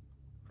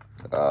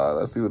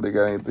 Let's see what they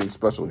got anything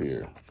special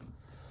here.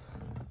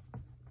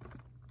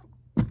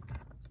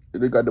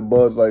 They got the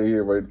Buzz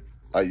Lightyear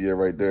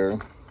right there.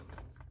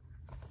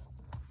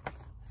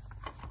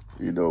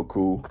 You know,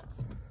 cool.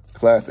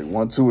 Classic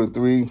 1, 2, and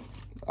 3.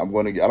 I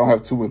don't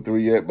have 2 and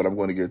 3 yet, but I'm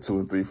going to get 2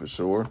 and 3 for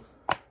sure.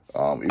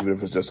 Even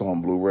if it's just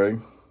on Blu-ray.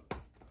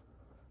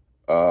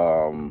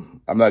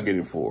 I'm not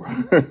getting 4.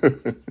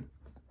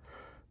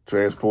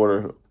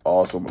 Transporter,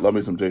 awesome. Love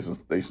me some Jason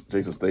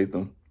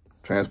Statham.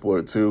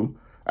 Transporter 2.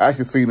 I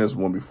actually seen this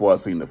one before I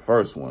seen the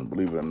first one,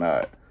 believe it or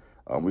not.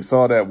 We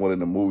saw that one in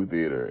the movie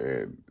theater,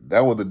 and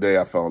that was the day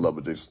I fell in love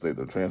with Jason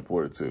Statham.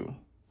 Transporter 2.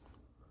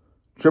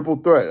 Triple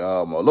Threat,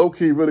 a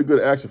low-key, really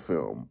good action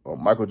film.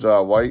 Michael Jai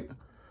White,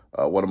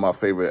 one of my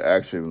favorite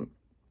action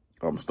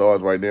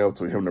stars right now,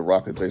 between him and The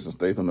Rock and Jason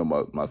Statham.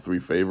 They're my 3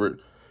 favorite.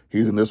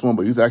 He's in this one,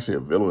 but he's actually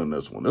a villain in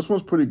this one. This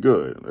one's pretty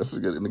good. This is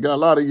good, and they got a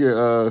lot of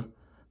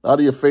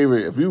your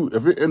favorite. If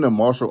you're into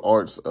martial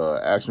arts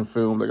action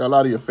film, they got a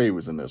lot of your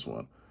favorites in this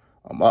one.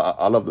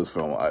 I love this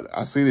film.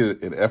 I seen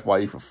it in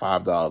FYE for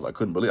 $5. I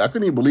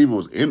couldn't even believe it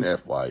was in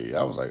FYE.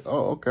 I was like,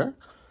 oh, okay.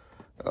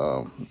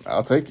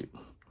 I'll take it.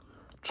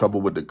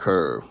 Trouble with the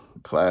Curve,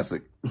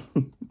 classic.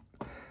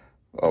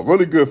 A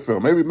really good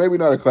film. Maybe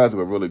not a classic,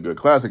 but really good.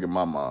 Classic in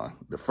my mind.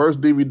 The first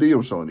DVD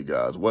I'm showing you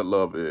guys, What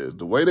Love Is.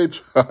 The way they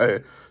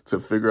try to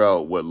figure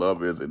out what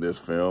love is in this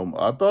film,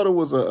 I thought it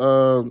was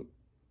a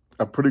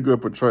pretty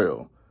good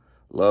portrayal.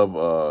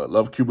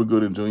 Love Cuba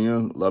Gooding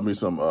Jr. Love me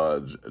some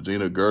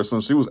Gina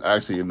Gershon. She was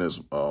actually in this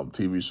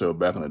TV show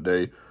back in the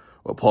day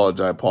with Paul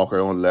Jai Parker.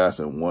 It only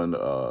lasted one.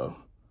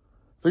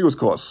 I think it was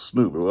called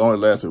Snoop. It only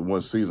lasted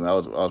 1 season. I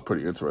was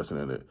pretty interested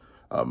in it.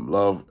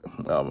 Love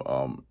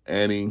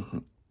Annie,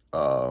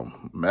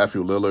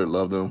 Matthew Lillard.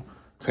 Loved him.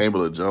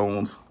 Tamala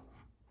Jones.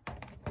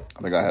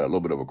 I think I had a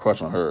little bit of a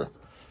crush on her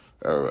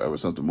ever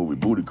since the movie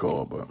Booty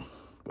Call. But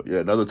yeah,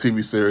 another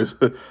TV series.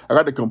 I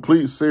got the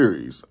complete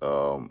series.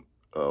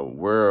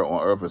 Where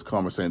on Earth is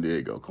Carmen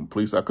Sandiego?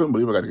 Complete. I couldn't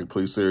believe I got the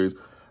complete series.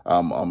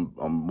 I'm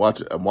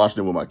watching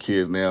it with my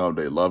kids now.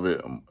 They love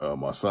it.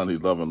 My son,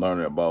 he's loving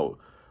learning about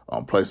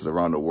places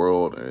around the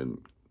world, and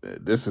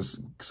this is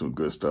some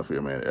good stuff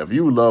here, man. If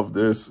you love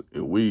this,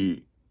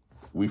 we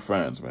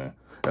friends, man.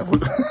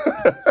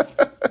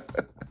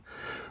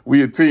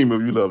 We a team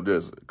if you love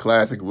this.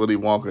 Classic Willy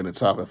Wonka and the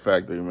Chocolate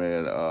Factory,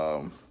 man.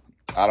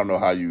 I don't know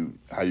how you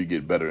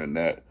get better than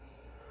that.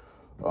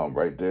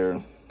 Right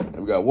there.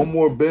 And we got one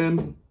more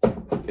bin,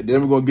 and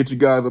then we're going to get you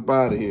guys up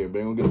out of here,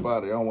 man. We're going to get up out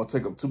of here. I don't want to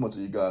take up too much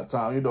of you guys'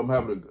 time. You know, I'm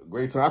having a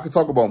great time. I could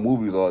talk about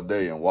movies all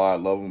day and why I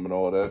love them and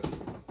all that.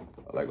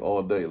 Like,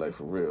 all day, like,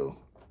 for real.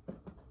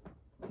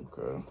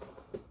 Okay.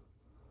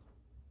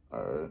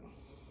 All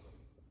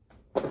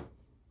right.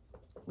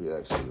 We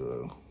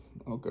actually,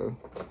 okay.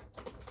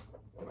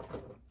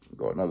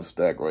 Got another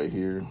stack right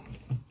here.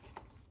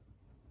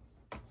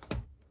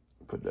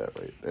 Put that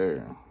right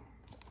there.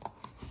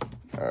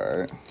 All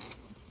right.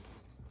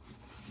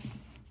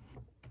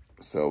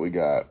 So we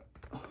got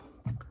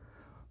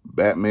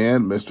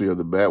Batman, Mystery of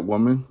the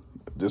Batwoman.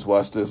 Just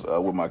watched this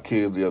with my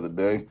kids the other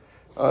day.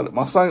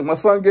 My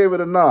son gave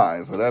it a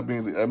 9, so that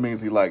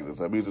means he likes it.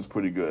 So that means it's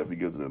pretty good if he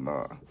gives it a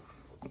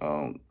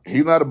 9.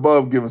 He's not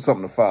above giving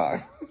something a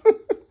 5.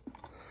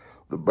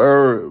 The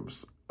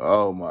Burbs.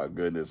 Oh my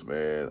goodness,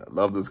 man. I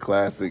love this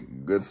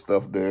classic. Good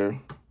stuff there.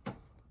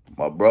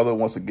 My brother,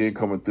 once again,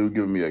 coming through,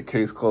 giving me a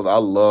case close. I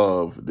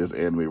love this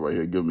anime right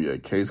here, giving me a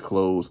case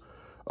close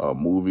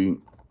movie.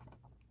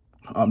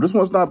 This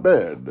one's not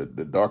bad.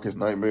 The Darkest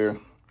Nightmare.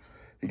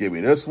 He gave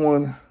me this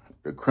one.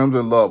 The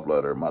Crimson Love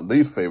Letter, my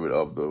least favorite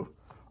of the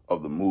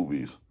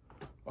movies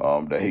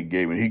that he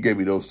gave me. He gave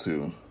me those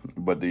two.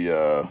 But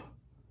the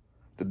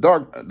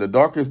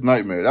Darkest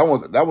Nightmare,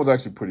 that was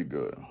actually pretty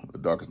good. The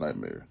Darkest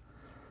Nightmare.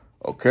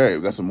 Okay,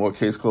 we got some more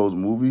case closed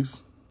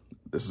movies.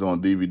 This is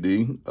on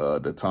DVD.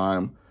 The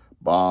Time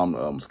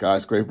Bomb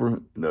Skyscraper.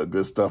 You know,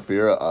 good stuff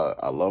here.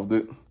 I loved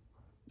it.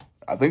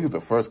 I think it's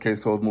the first case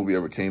closed movie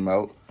ever came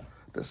out.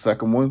 The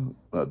second one,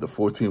 The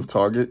 14th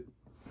Target.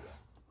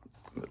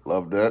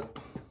 Love that.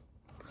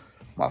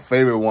 My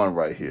favorite one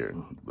right here,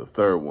 the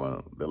third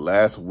one, The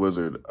Last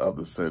Wizard of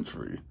the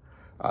Century.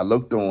 I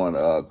looked on,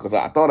 because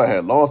I thought I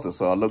had lost it,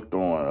 so I looked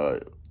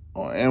on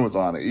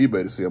Amazon and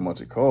eBay to see how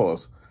much it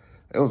cost.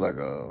 It was like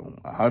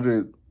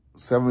 $172.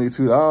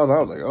 I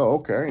was like, oh,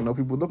 okay. I ain't know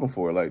people looking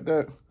for it like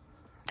that.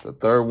 The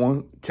third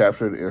one,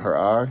 Captured in Her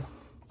Eye.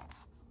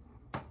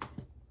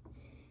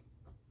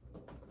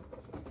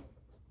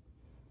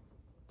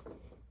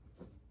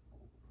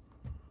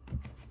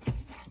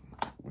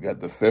 We got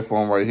the fifth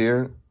one right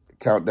here,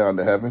 Countdown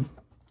to Heaven.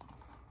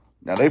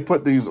 Now, they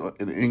put these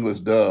in the English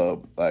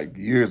dub like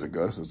years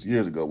ago. This was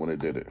years ago when they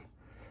did it.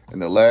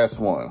 And the last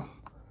one,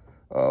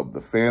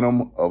 The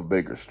Phantom of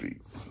Baker Street.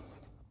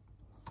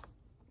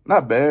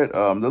 Not bad.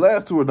 The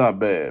last two are not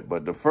bad,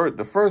 but the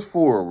first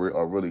four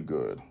are really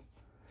good.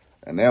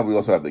 And now we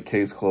also have the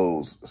Case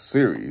Closed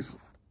series,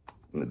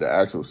 the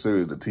actual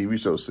series, the TV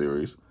show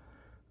series,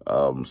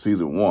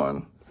 season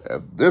 1.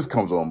 If this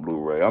comes on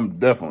Blu-ray, I'm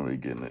definitely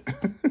getting it.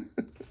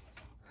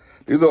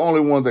 These are the only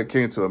ones that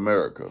came to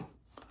America.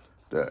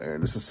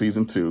 And this is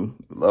season 2.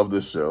 Love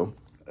this show.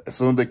 As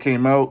soon as they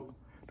came out,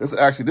 this is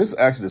actually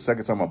the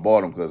second time I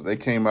bought them because they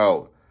came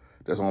out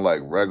just on like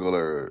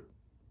regular,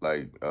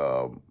 like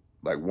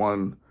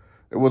one.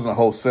 It wasn't a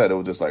whole set. It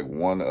was just like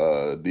one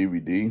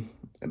DVD,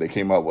 and they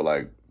came out with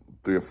like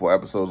 3 or 4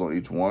 episodes on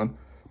each one.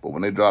 But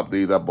when they dropped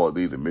these, I bought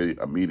these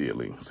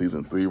immediately.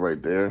 Season 3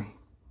 right there.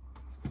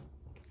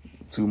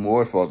 2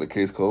 more as far as the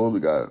case closed. We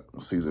got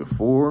season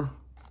 4.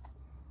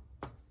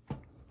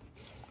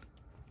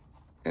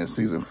 And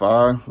season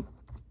 5,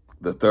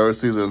 the third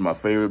season is my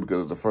favorite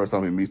because it's the first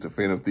time he meets the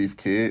Phantom Thief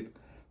kid.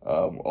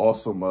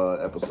 Awesome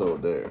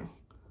episode there.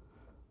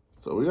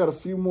 So we got a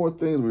few more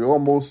things. We're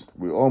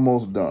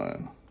almost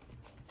done.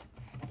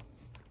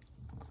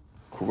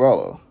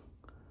 Cruella,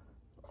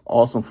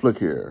 awesome flick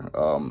here.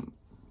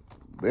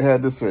 They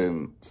had this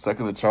in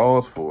Second of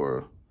Charles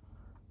for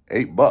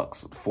 $8,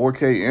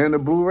 4K and the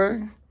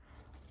Blu-ray.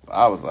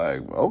 I was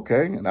like,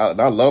 okay, and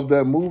I love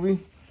that movie.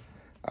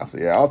 I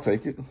said, yeah, I'll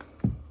take it.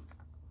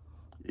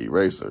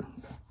 Eraser,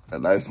 a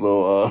nice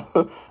little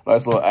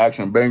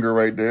action banger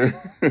right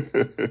there.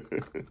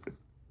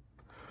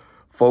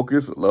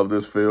 Focus, love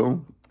this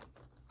film.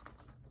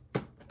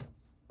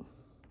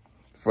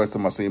 First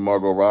time I seen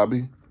Margot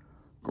Robbie.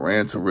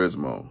 Gran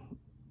Turismo,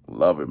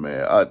 love it,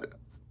 man. I've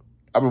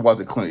been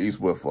watching Clint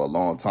Eastwood for a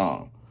long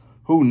time.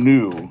 Who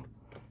knew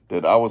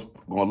that I was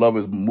gonna love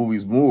his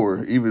movies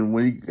more, even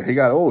when he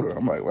got older?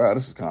 I'm like, wow,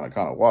 this is kind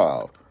of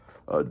wild.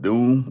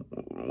 Doom,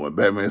 when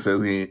Batman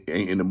says he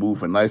ain't in the mood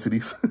for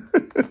niceties.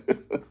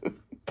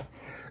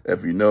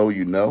 If you know,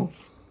 you know.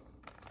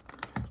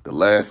 The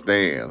Last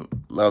Stand.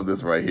 Love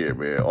this right here,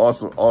 man.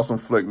 Awesome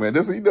flick, man.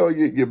 This, you know,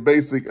 your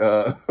basic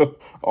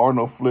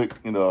Arnold flick.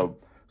 You know,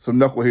 some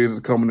knuckleheads is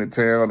coming in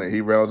town, and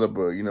he rounds up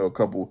a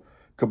couple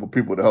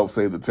people to help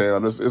save the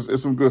town.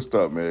 It's some good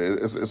stuff, man.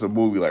 It's a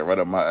movie like right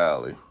up my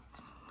alley.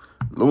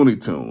 Looney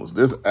Tunes.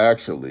 This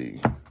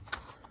actually.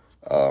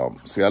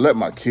 See, I let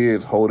my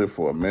kids hold it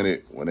for a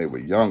minute when they were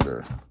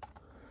younger,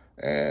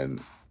 and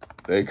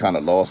they kind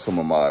of lost some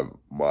of my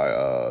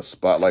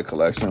Spotlight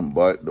collection.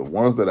 But the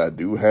ones that I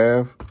do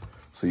have,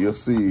 so you'll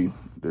see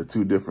they're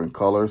 2 different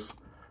colors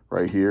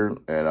right here,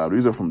 and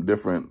these are from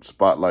different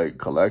Spotlight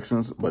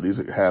collections, but these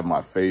have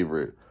my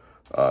favorite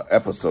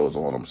episodes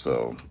on them.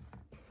 So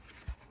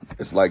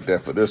it's like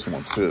that for this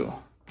one too.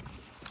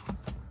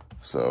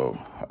 So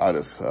I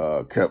just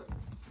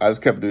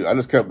kept,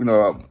 you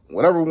know,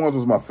 whatever ones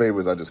was my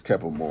favorites, I just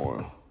kept them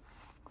on.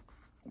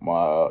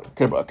 I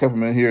kept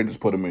them in here and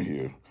just put them in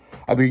here.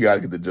 I think you guys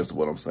get the gist of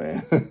what I'm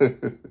saying.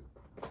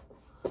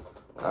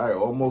 All right,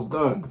 almost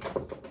done.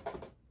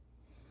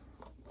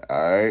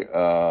 All right,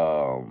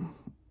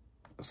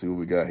 let's see what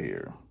we got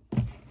here.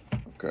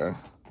 Okay.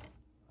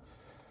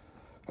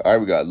 All right,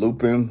 we got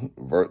Lupin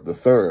the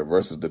Third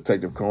versus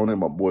Detective Conan.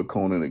 My boy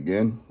Conan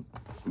again,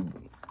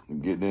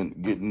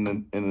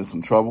 getting into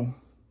some trouble.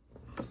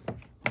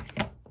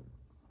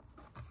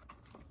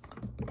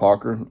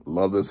 Parker,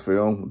 love this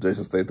film.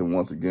 Jason Statham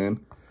once again.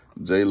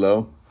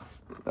 J-Lo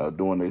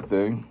doing their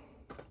thing.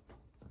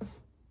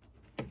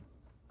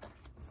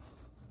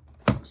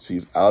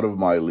 She's out of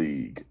my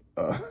league.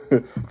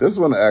 This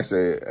one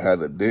actually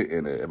has a dent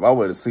in it. If I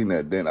would have seen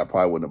that dent, I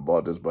probably wouldn't have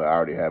bought this, but I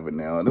already have it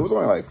now. And it was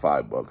only like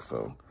 $5,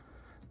 so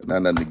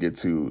not nothing to get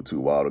too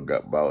wild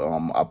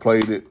about. I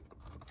played it,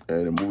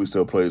 and the movie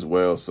still plays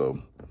well, so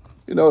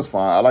you know it's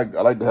fine.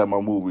 I like to have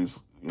my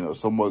movies, you know,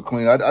 somewhat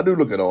clean. I do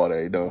look at all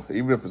that, you know,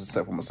 even if it's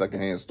set from a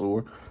secondhand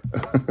store.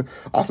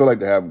 I still like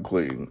to have them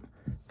clean.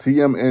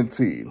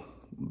 TMNT,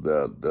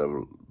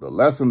 the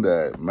lesson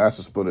that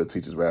Master Splinter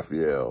teaches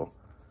Raphael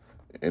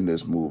in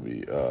this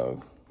movie.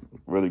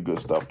 Really good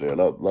stuff there.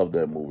 Love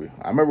that movie.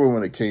 I remember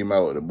when it came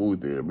out at the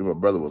movie theater, me and my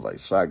brother was like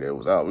shocked that it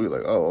was out. We were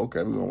like, oh,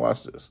 okay, we're gonna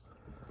watch this.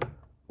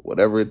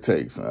 Whatever it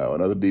takes.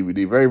 Another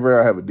DVD. Very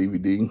rare I have a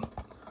DVD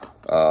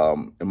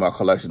in my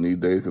collection these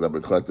days because I've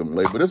been collecting them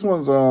late. But this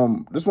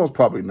one's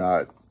probably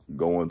not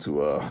going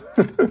to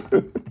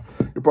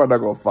you're probably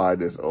not gonna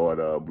find this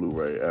on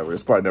Blu-ray ever.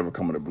 It's probably never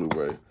coming to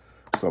Blu-ray.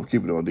 So I'm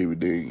keeping it on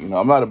DVD. You know,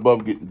 I'm not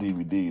above getting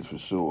DVDs for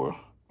sure.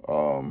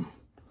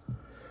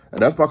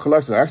 And that's my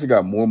collection. I actually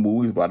got more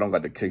movies, but I don't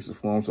got the cases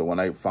for them. So when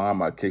I find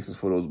my cases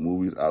for those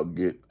movies,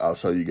 I'll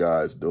show you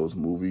guys those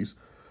movies.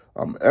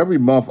 Every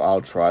month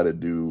I'll try to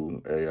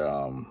do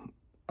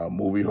a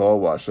movie haul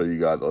where I show you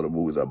guys all the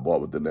movies I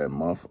bought within that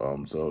month.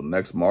 So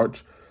next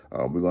March,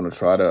 we're gonna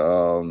try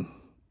to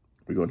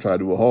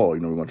do a haul.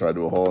 You know, we're gonna try to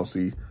do a haul and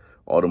see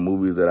all the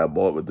movies that I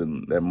bought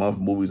within that month,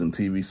 movies and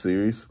TV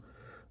series.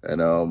 And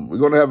we're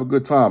gonna have a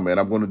good time, man.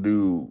 I'm gonna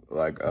do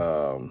like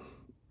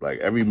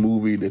every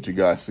movie that you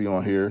guys see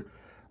on here,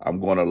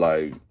 I'm gonna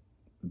like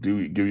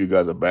give you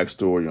guys a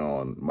backstory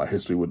on my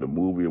history with the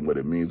movie and what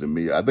it means to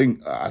me. I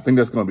think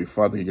that's gonna be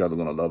fun. I think you guys are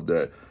gonna love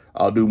that.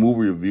 I'll do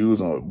movie reviews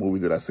on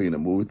movies that I see in the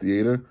movie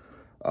theater.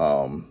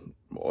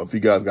 Or if you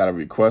guys got a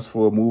request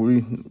for a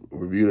movie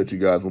review that you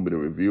guys want me to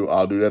review,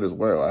 I'll do that as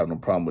well. I have no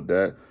problem with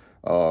that.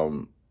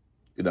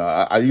 You know,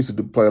 I used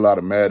to play a lot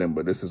of Madden,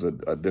 but this is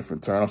a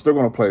different turn. I'm still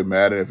gonna play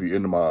Madden. If you're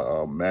into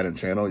my Madden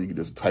channel, you can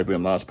just type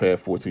in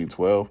Launchpad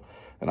 1412.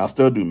 And I'll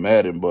still do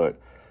Madden, but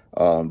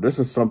this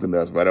is something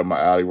that's right up my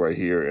alley right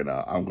here. And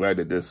I'm glad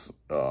that this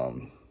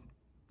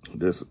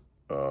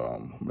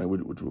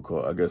what you would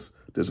call, I guess,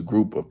 this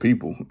group of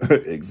people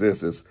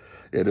exists.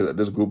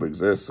 This group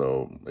exists.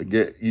 So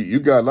again,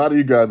 you got a lot of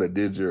you guys that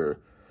did your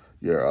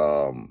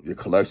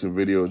collection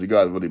videos. You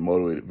guys really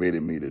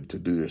motivated me to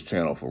do this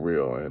channel for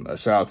real. And a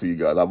shout out to you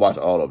guys. I watch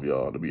all of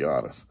y'all, to be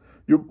honest.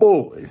 Your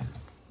boy.